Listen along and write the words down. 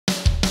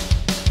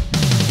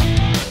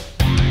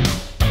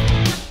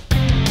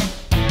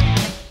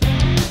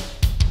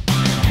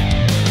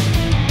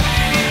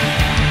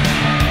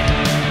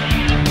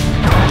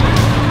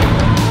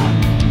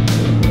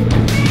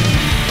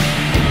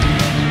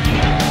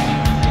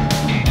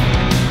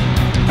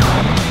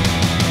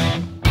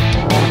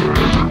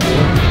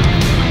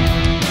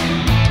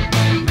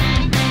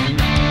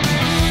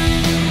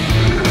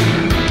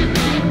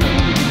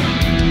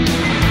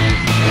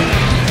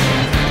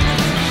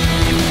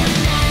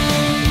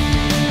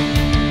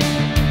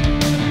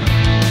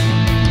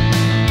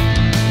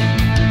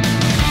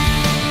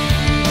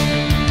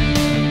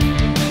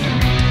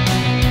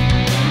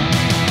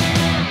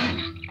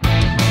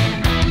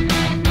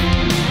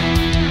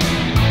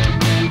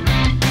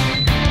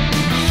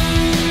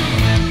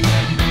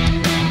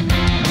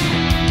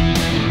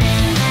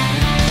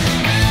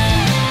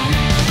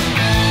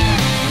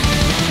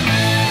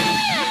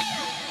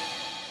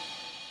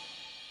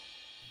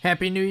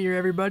Happy New Year,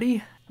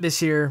 everybody.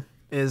 This year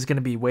is going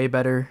to be way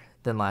better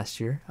than last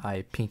year.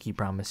 I pinky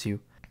promise you.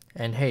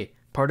 And hey,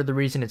 part of the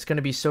reason it's going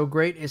to be so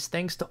great is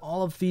thanks to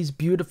all of these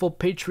beautiful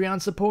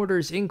Patreon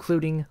supporters,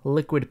 including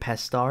Liquid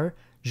Pestar,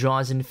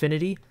 Jaws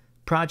Infinity,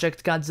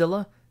 Project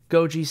Godzilla,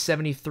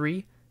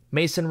 Goji73,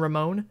 Mason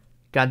Ramon,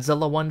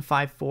 Godzilla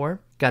 154,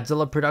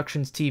 Godzilla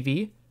Productions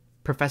TV,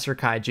 Professor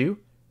Kaiju,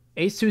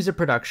 Asusa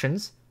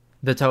Productions,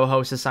 The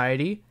Toho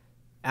Society,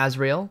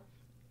 Azrael,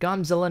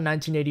 Godzilla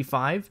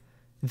 1985,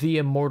 The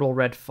Immortal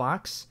Red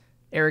Fox,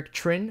 Eric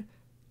Trin,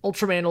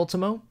 Ultraman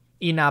Ultimo,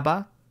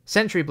 Inaba,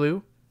 Sentry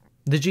Blue,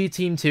 The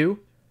G-Team 2,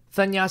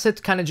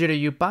 Thanyaset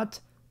Kanajira Yupat,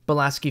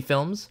 Balaski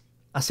Films,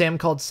 A Sam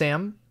Called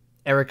Sam,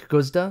 Eric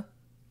Guzda,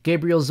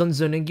 Gabriel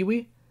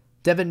Zunzuningui,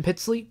 Devin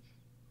Pitsley,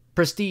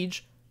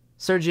 Prestige,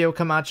 Sergio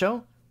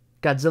Camacho,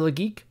 Godzilla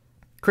Geek,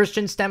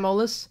 Christian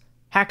Stamolis,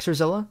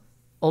 Haxerzilla,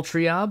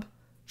 Ultriab,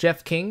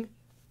 Jeff King,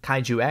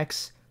 Kaiju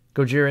X,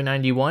 Gojira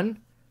 91,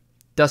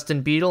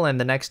 Dustin Beetle and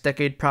the Next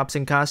Decade Props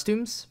and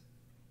Costumes,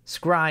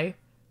 Scry,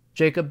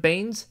 Jacob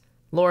Baines,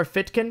 Laura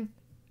Fitkin,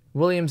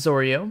 William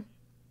Zorio,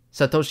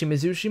 Satoshi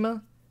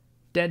Mizushima,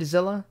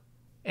 Deadzilla,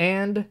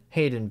 and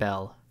Hayden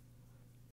Bell.